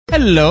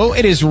Hello,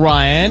 it is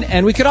Ryan,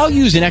 and we could all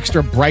use an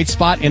extra bright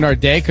spot in our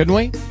day, couldn't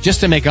we? Just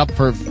to make up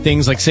for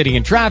things like sitting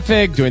in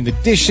traffic, doing the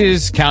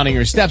dishes, counting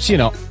your steps, you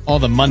know, all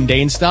the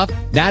mundane stuff.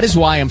 That is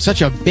why I'm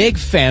such a big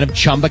fan of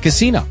Chumba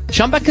Casino.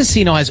 Chumba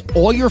Casino has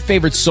all your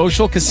favorite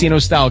social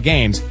casino-style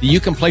games that you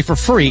can play for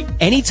free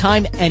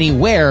anytime,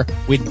 anywhere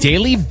with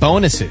daily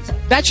bonuses.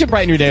 That should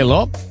brighten your day a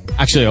little.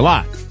 Actually, a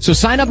lot. So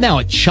sign up now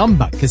at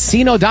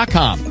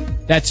ChumbaCasino.com.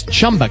 That's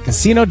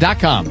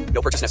ChumbaCasino.com.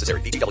 No purchase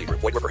necessary. VGW Group.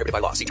 Void where prohibited by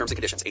law. See terms and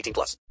conditions.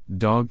 18+.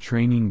 Dog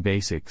training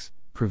basics,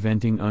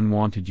 preventing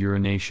unwanted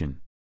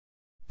urination.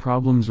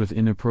 Problems with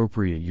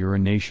inappropriate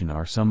urination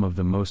are some of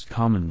the most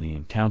commonly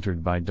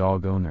encountered by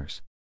dog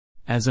owners.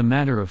 As a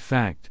matter of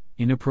fact,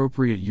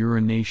 inappropriate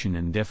urination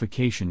and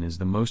defecation is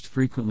the most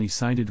frequently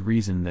cited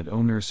reason that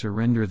owners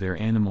surrender their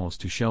animals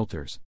to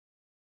shelters.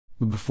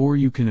 Before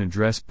you can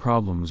address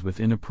problems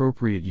with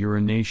inappropriate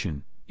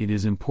urination, it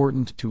is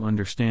important to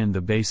understand the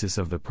basis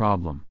of the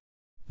problem.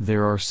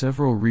 There are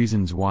several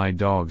reasons why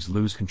dogs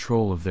lose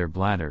control of their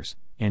bladders,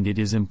 and it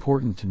is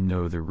important to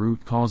know the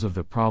root cause of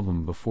the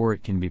problem before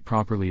it can be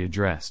properly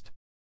addressed.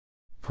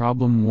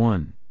 Problem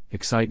 1.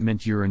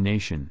 Excitement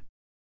urination.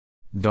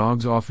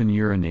 Dogs often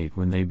urinate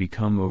when they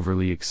become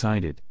overly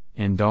excited,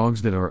 and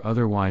dogs that are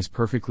otherwise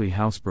perfectly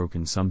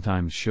housebroken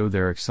sometimes show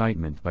their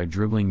excitement by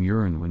dribbling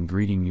urine when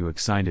greeting you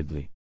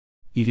excitedly.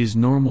 It is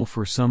normal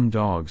for some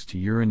dogs to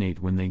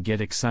urinate when they get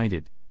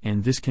excited,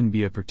 and this can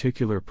be a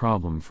particular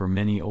problem for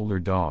many older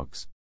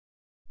dogs.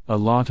 A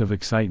lot of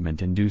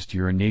excitement-induced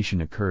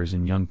urination occurs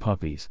in young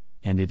puppies,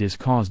 and it is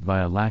caused by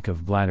a lack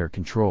of bladder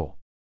control.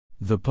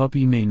 The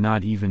puppy may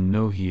not even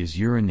know he is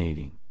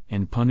urinating,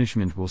 and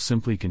punishment will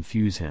simply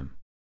confuse him.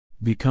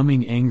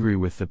 Becoming angry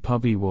with the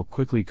puppy will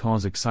quickly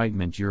cause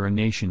excitement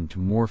urination to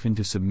morph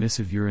into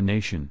submissive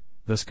urination,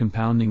 thus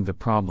compounding the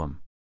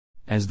problem.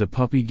 As the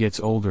puppy gets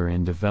older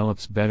and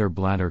develops better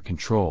bladder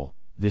control,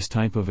 this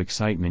type of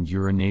excitement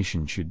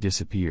urination should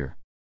disappear.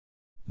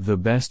 The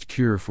best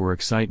cure for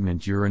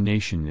excitement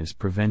urination is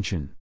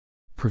prevention.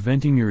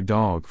 Preventing your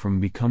dog from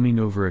becoming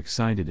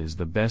overexcited is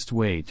the best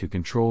way to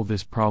control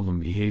this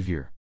problem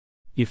behavior.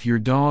 If your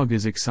dog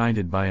is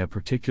excited by a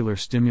particular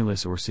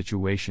stimulus or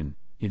situation,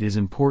 it is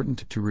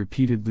important to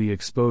repeatedly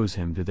expose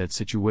him to that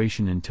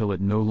situation until it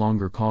no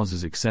longer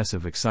causes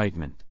excessive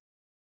excitement.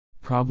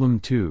 Problem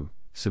 2.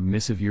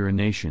 Submissive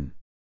urination.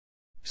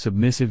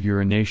 Submissive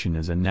urination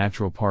is a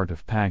natural part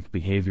of pack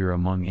behavior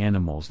among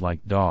animals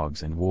like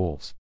dogs and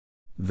wolves.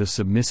 The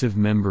submissive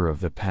member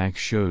of the pack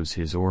shows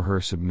his or her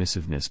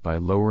submissiveness by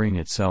lowering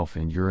itself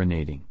and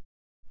urinating.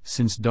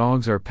 Since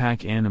dogs are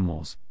pack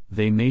animals,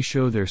 they may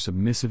show their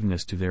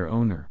submissiveness to their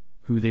owner,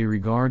 who they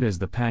regard as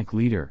the pack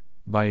leader,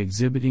 by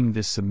exhibiting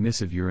this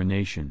submissive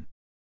urination.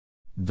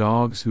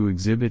 Dogs who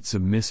exhibit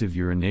submissive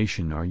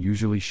urination are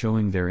usually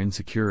showing their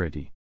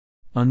insecurity.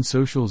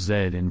 Unsocial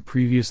Zed and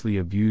previously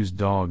abused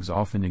dogs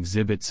often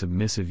exhibit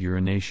submissive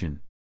urination.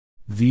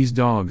 These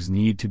dogs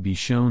need to be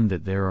shown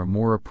that there are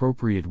more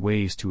appropriate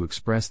ways to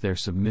express their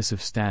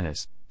submissive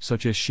status,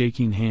 such as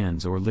shaking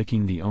hands or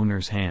licking the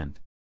owner's hand.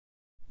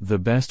 The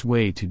best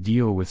way to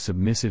deal with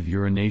submissive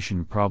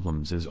urination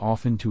problems is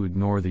often to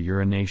ignore the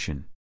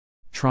urination.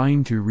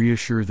 Trying to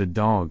reassure the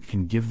dog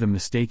can give the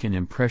mistaken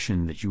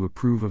impression that you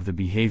approve of the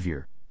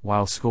behavior,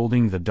 while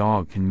scolding the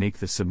dog can make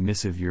the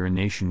submissive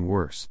urination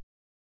worse.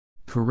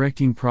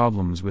 Correcting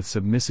problems with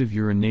submissive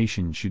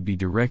urination should be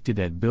directed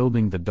at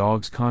building the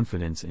dog's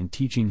confidence and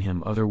teaching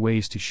him other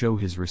ways to show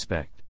his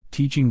respect.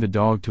 Teaching the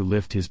dog to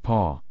lift his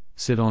paw,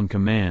 sit on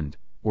command,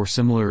 or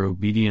similar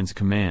obedience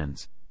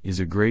commands, is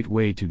a great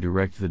way to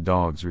direct the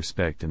dog's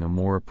respect in a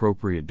more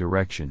appropriate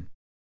direction.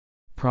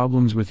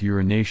 Problems with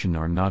urination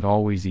are not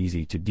always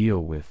easy to deal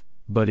with,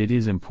 but it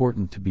is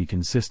important to be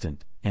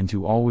consistent, and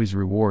to always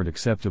reward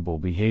acceptable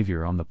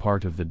behavior on the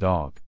part of the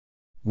dog.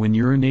 When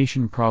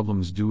urination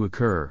problems do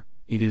occur,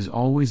 it is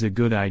always a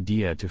good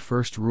idea to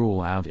first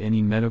rule out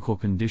any medical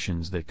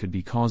conditions that could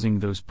be causing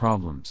those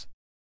problems.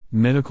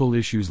 Medical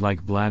issues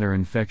like bladder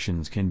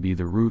infections can be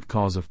the root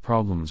cause of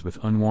problems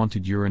with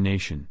unwanted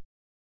urination.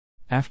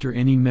 After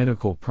any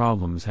medical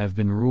problems have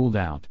been ruled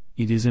out,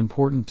 it is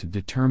important to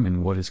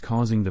determine what is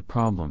causing the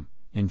problem,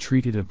 and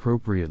treat it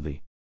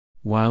appropriately.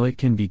 While it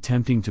can be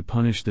tempting to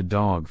punish the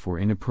dog for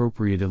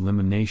inappropriate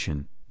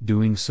elimination,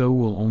 doing so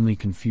will only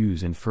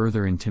confuse and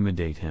further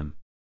intimidate him.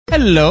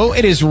 Hello,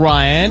 it is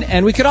Ryan,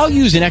 and we could all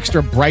use an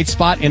extra bright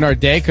spot in our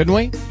day, couldn't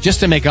we? Just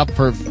to make up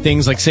for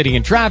things like sitting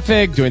in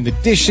traffic, doing the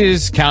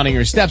dishes, counting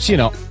your steps, you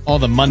know, all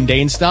the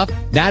mundane stuff.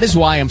 That is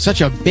why I'm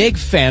such a big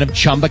fan of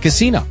Chumba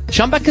Casino.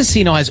 Chumba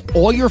Casino has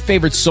all your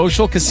favorite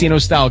social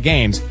casino-style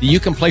games that you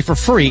can play for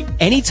free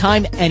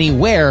anytime,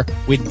 anywhere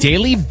with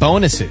daily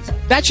bonuses.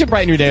 That should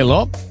brighten your day a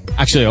little.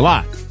 Actually, a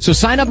lot. So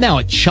sign up now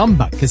at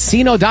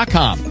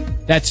ChumbaCasino.com.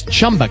 That's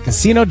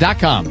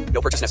ChumbaCasino.com.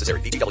 No purchase necessary.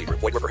 VGW Group.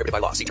 Void where prohibited by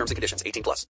law. See terms and conditions. 18+.